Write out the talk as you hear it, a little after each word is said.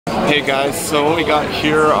Hey guys, so what we got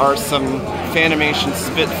here are some Fanimation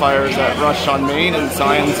Spitfires at Rush on Main in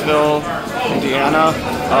Zionsville, Indiana.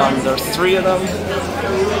 There's 3 of them.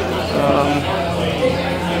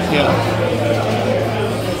 Yeah.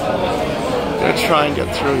 Gonna try and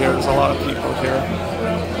get through here. There's a lot of people here.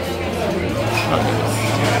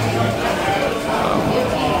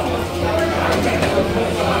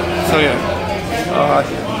 So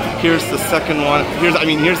yeah, here's the second one.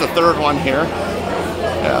 Here's the third one here.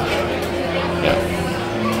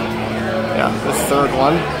 Yeah, this third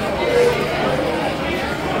one.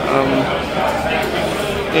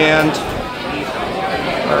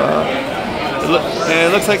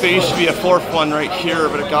 It looks like there used to be a 4th one right here,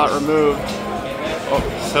 but it got removed. Oh,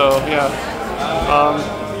 so yeah.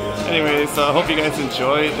 Anyways, I hope you guys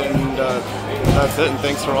enjoyed, and that's it. And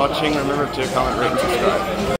thanks for watching. Remember to comment, rate, and subscribe.